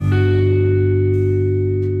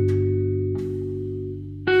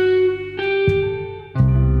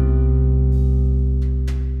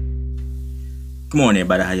Good morning,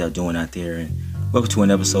 everybody. How y'all doing out there? And welcome to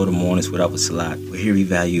an episode of Mornings with Alpha Salat. We're here we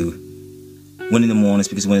value winning the mornings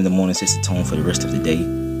because winning the mornings sets the tone for the rest of the day.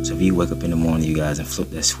 So if you wake up in the morning, you guys, and flip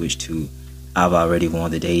that switch to I've already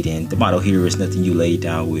won the day, then the motto here is nothing you laid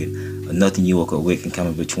down with or nothing you woke up with can come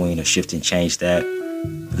in between or shift and change that,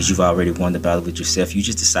 because you've already won the battle with yourself. You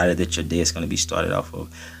just decided that your day is going to be started off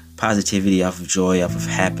of positivity, off of joy, off of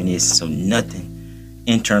happiness. So nothing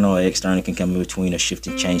internal or external can come in between or shift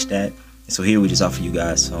and change that. So here we just offer you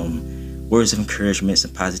guys some words of encouragement,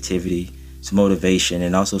 some positivity, some motivation,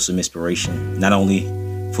 and also some inspiration, not only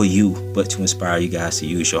for you, but to inspire you guys to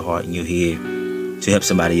use your heart and your head to help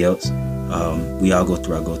somebody else. We all go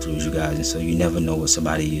through our go-throughs, you guys, and so you never know what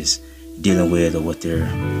somebody is dealing with or what they're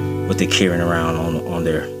carrying around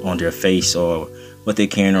on their face or what they're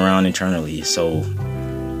carrying around internally. So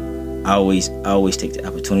I always take the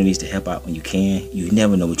opportunities to help out when you can. You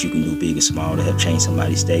never know what you can do, big or small, to help change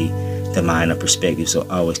somebody's day, their mind, or perspective. So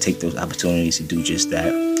I always take those opportunities to do just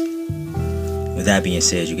that. With that being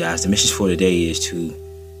said, you guys, the message for today is to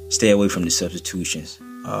stay away from the substitutions.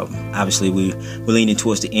 Obviously, we're leaning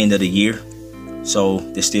towards the end of the year, so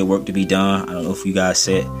there's still work to be done. I don't know if you guys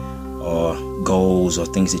set goals or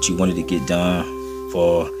things that you wanted to get done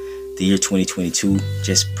for the year 2022,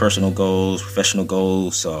 just personal goals, professional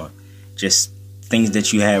goals, or just things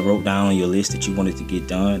that you had wrote down on your list that you wanted to get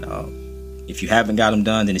done. If you haven't got them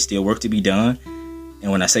done, then there's still work to be done.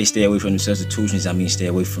 And when I say stay away from the substitutions, I mean stay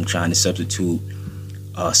away from trying to substitute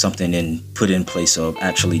something and put it in place of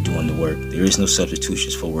actually doing the work. There is no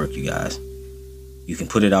substitutions for work, you guys. You can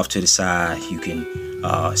put it off to the side. You can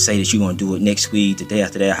say that you're going to do it next week, the day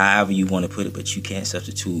after that, however you want to put it, but you can't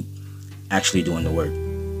substitute actually doing the work.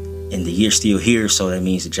 And the year's still here, so that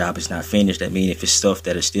means the job is not finished. That means if it's stuff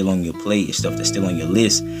that is still on your plate, it's stuff that's still on your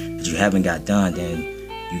list that you haven't got done, then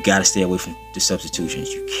you got to stay away from the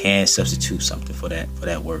substitutions. You can't substitute something for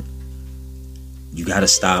that work. You got to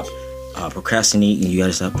stop procrastinating. You got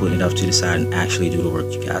to stop putting it off to the side and actually do the work,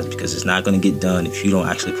 you guys, because it's not going to get done if you don't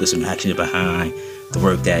actually put some action behind the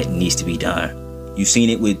work that needs to be done. You've seen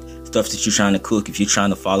it with stuff that you're trying to cook. If you're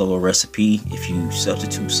trying to follow a recipe, if you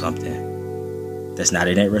substitute something that's not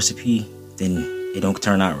in that recipe, then it don't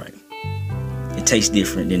turn out right. It tastes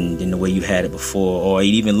different than the way you had it before, or it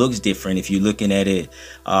even looks different. If you're looking at it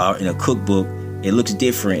in a cookbook, it looks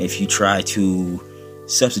different if you try to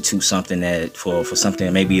substitute something that for something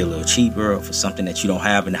that may be a little cheaper, or for something that you don't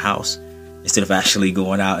have in the house, instead of actually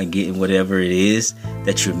going out and getting whatever it is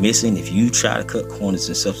that you're missing. If you try to cut corners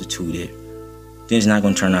and substitute it, then it's not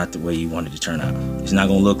going to turn out the way you wanted it to turn out. It's not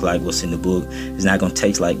going to look like what's in the book. It's not going to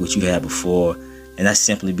taste like what you had before. And that's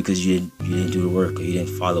simply because you didn't do the work, or you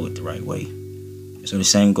didn't follow it the right way. So the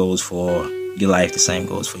same goes for your life, the same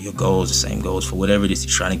goes for your goals, the same goes for whatever it is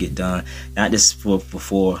you're trying to get done. Not just for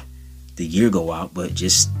before the year go out, but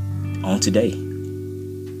just on today.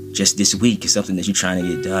 Just this week is something that you're trying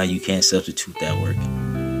to get done. You can't substitute that work.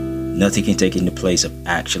 Nothing can take it into place of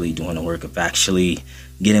actually doing the work, of actually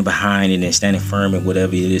getting behind it and standing firm in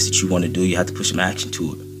whatever it is that you want to do. You have to put some action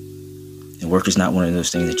to it. And work is not one of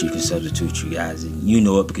those things that you can substitute, you guys. And you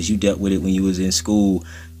know it because you dealt with it when you was in school.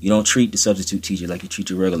 You don't treat the substitute teacher like you treat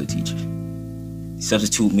your regular teacher.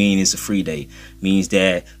 Substitute means it's a free day. Means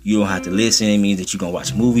that you don't have to listen. It means that you're going to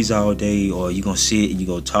watch movies all day, or you're going to sit and you're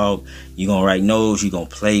going to talk. You're going to write notes. You're going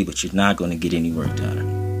to play, but you're not going to get any work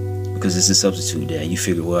done. Because it's a substitute day. You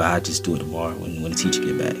figure, well, I'll just do it tomorrow when the teacher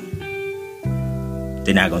get back.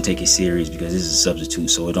 They're not going to take it serious because this is a substitute,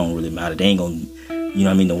 so it don't really matter. They ain't going to... You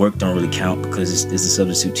know what I mean? The work don't really count because it's a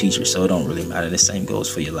substitute teacher, so it don't really matter. The same goes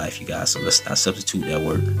for your life, you guys. So let's not substitute that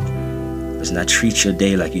work. Let's not treat your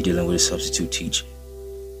day like you're dealing with a substitute teacher.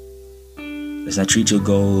 Let's not treat your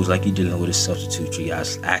goals like you're dealing with a substitute. You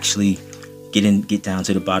guys actually get down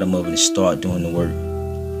to the bottom of it and start doing the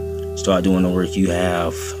work. Start doing the work you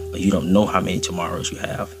have, but you don't know how many tomorrows you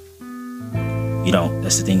have. You don't.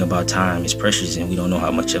 That's the thing about time. It's precious, and we don't know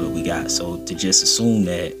how much of it we got. So to just assume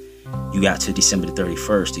that you got to December the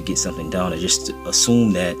 31st to get something done, or just to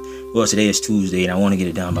assume that, well, today is Tuesday and I want to get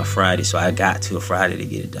it done by Friday, so I got to a Friday to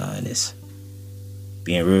get it done. It's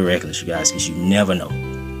being real reckless, you guys, because you never know.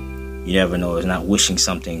 You never know. It's not wishing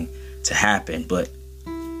something to happen, but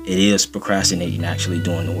it is procrastinating actually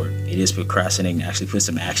doing the work. It is procrastinating actually put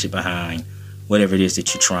some action behind whatever it is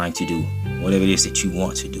that you're trying to do, whatever it is that you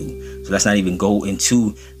want to do. So let's not even go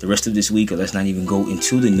into the rest of this week, or let's not even go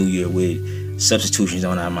into the new year with substitutions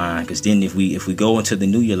on our mind. Because then if we go into the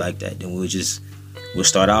new year like that, then we'll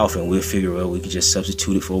start off and we'll figure out we can just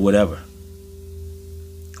substitute it for whatever.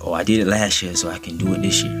 Oh, I did it last year, so I can do it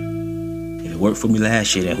this year. If it worked for me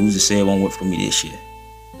last year, then who's to say it won't work for me this year?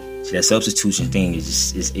 See, that substitution thing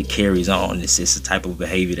it carries on. It's a type of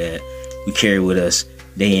behavior that we carry with us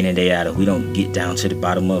day in and day out. If we don't get down to the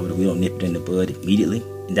bottom of it, if we don't nip it in the bud immediately.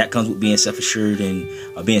 And that comes with being self-assured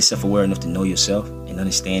and being self-aware enough to know yourself and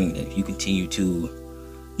understanding that if you continue to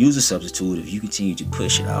use a substitute, if you continue to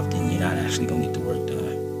push it off, then you're not actually going to get the work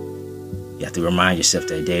done. You have to remind yourself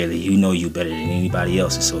that daily, you know you better than anybody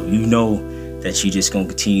else. And so if you know that you're just going to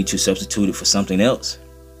continue to substitute it for something else,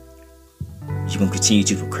 you're going to continue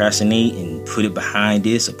to procrastinate and put it behind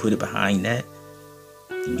this or put it behind that,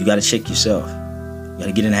 then you got to check yourself. You got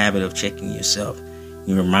to get in the habit of checking yourself.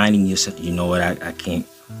 You're reminding yourself, you know what, I can't.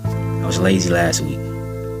 I was lazy last week.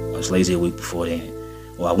 I was lazy a week before then.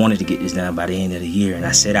 Well, I wanted to get this done by the end of the year, and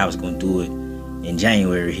I said I was going to do it in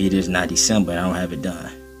January. Here it is now December, and I don't have it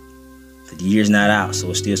done. The year's not out, so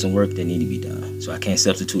it's still some work that need to be done. So I can't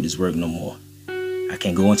substitute this work no more. I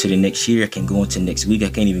can't go into the next year. I can't go into next week. I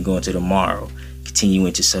can't even go into tomorrow.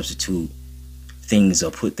 Continuing to substitute things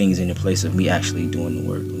or put things into place of me actually doing the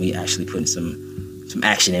work, me actually putting some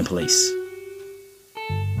action in place.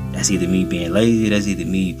 That's either me being lazy, that's either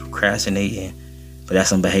me procrastinating, but that's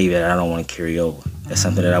some behavior that I don't want to carry over. That's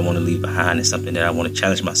something that I want to leave behind. It's something that I want to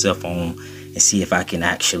challenge myself on and see if I can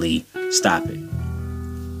actually stop it.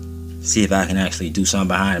 See if I can actually do something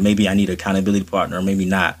behind it. Maybe I need an accountability partner, or maybe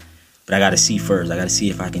not. But I got to see first. I got to see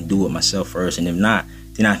if I can do it myself first. And if not,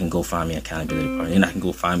 then I can go find me an accountability partner. Then I can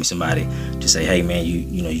go find me somebody to say, hey, man,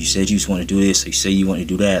 you said you just want to do this, or you say you want to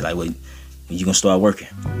do that. Like, when you going to start working?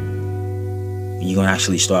 When you going to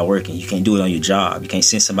actually start working? You can't do it on your job. You can't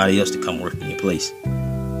send somebody else to come work in your place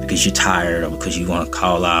because you're tired or because you want to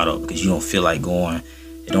call out or because you don't feel like going.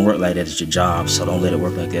 It don't work like that at your job, so don't let it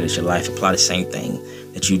work like that at your life. Apply the same thing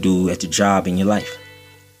that you do at the job in your life.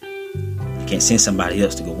 You can't send somebody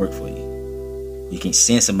else to go work for you. You can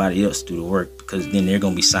send somebody else to do the work because then they're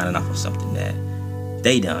going to be signing off on something that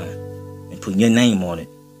they done and putting your name on it.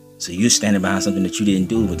 So you're standing behind something that you didn't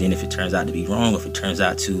do, but then if it turns out to be wrong, or if it turns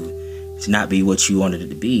out to not be what you wanted it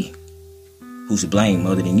to be, who's to blame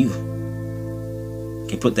other than you? You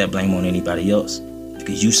can't put that blame on anybody else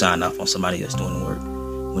because you signed off on somebody else doing the work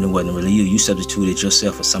when it wasn't really you. You substituted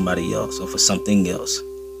yourself for somebody else or for something else.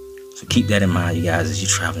 So keep that in mind, you guys, as you're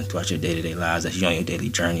traveling throughout your day-to-day lives, as you're on your daily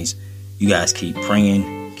journeys. You guys keep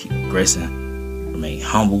praying, keep progressing, remain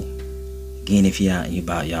humble. Again, if you're out and you're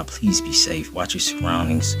about, y'all, please be safe. Watch your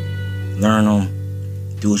surroundings. Learn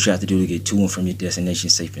them. Do what you have to do to get to and from your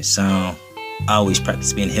destination safe and sound. Always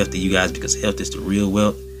practice being healthy, you guys, because health is the real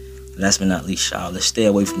wealth. Last but not least, y'all, let's stay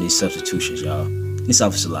away from these substitutions, y'all. It's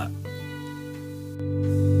off a lot.